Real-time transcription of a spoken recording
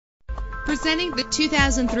Presenting the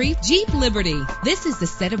 2003 Jeep Liberty. This is the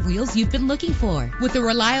set of wheels you've been looking for, with a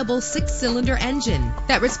reliable 6-cylinder engine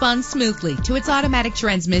that responds smoothly to its automatic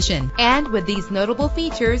transmission. And with these notable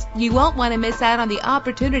features, you won't want to miss out on the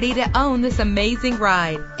opportunity to own this amazing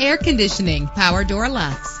ride. Air conditioning, power door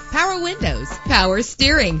locks, power windows, power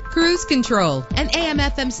steering, cruise control, and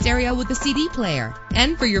AM/FM stereo with a CD player.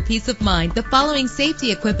 And for your peace of mind, the following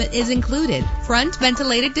safety equipment is included: front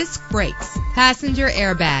ventilated disc brakes, passenger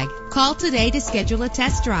airbag. Call today to schedule a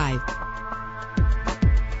test drive.